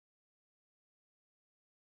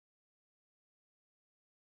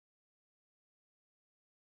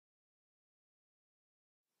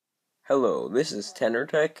Hello, this is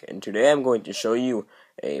TenorTech, and today I'm going to show you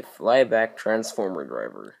a flyback transformer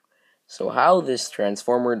driver. So how this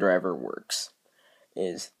transformer driver works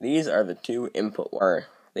is these are the two input wires.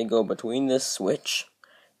 They go between this switch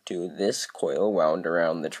to this coil wound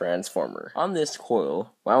around the transformer. On this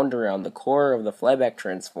coil, wound around the core of the flyback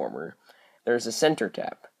transformer, there's a center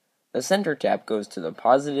tap. The center tap goes to the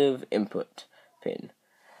positive input pin.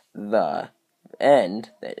 The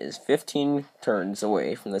end that is 15 turns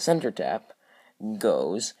away from the center tap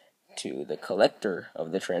goes to the collector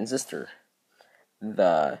of the transistor.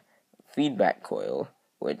 The feedback coil,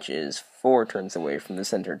 which is 4 turns away from the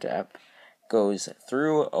center tap, goes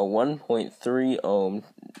through a 1.3 ohm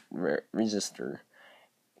resistor,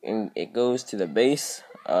 and it goes to the base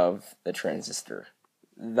of the transistor.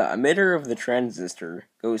 The emitter of the transistor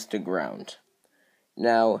goes to ground.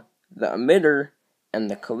 Now, the emitter and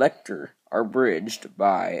the collector are bridged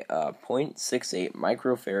by a 0.68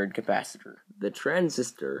 microfarad capacitor. The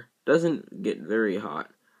transistor doesn't get very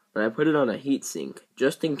hot, but I put it on a heatsink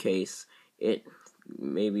just in case it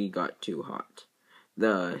maybe got too hot.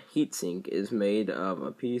 The heatsink is made of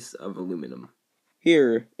a piece of aluminum.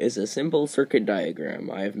 Here is a simple circuit diagram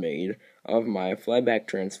I have made of my flyback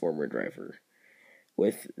transformer driver,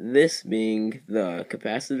 with this being the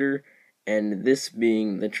capacitor and this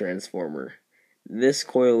being the transformer. This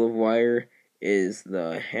coil of wire is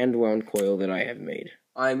the hand-wound coil that I have made.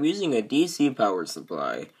 I'm using a DC power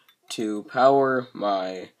supply to power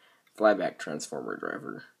my flyback transformer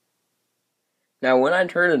driver. Now when I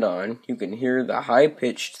turn it on, you can hear the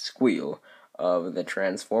high-pitched squeal of the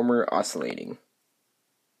transformer oscillating.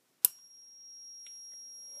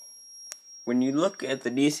 When you look at the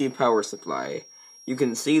DC power supply, you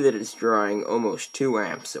can see that it's drawing almost 2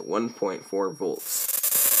 amps at 1.4 volts.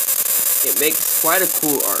 It makes quite a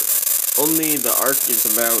cool arc, only the arc is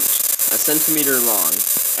about 1 centimeter long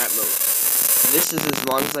at most. This is as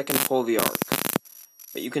long as I can pull the arc,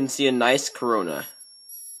 but you can see a nice corona.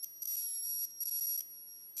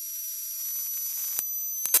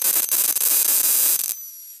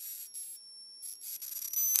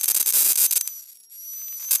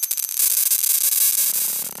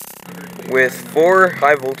 With 4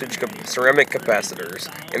 high voltage ceramic capacitors,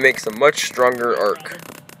 it makes a much stronger arc.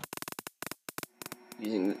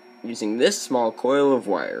 Using this small coil of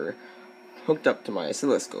wire hooked up to my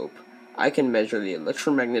oscilloscope, I can measure the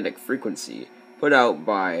electromagnetic frequency put out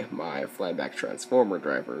by my flyback transformer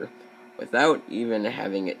driver without even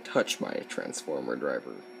having it touch my transformer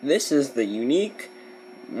driver. This is the unique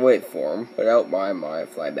waveform put out by my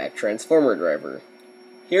flyback transformer driver.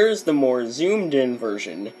 Here's the more zoomed in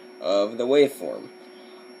version of the waveform.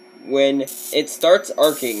 When it starts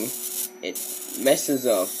arcing, it messes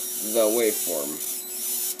up the waveform,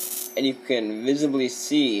 and you can visibly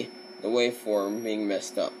see the waveform being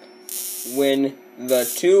messed up. When the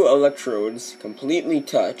 2 electrodes completely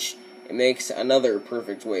touch, it makes another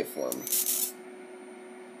perfect waveform.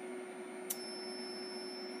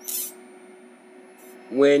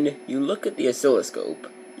 When you look at the oscilloscope,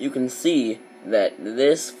 you can see that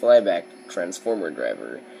this flyback transformer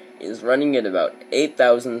driver is running at about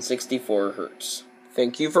 8,064 Hz.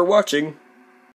 Thank you for watching.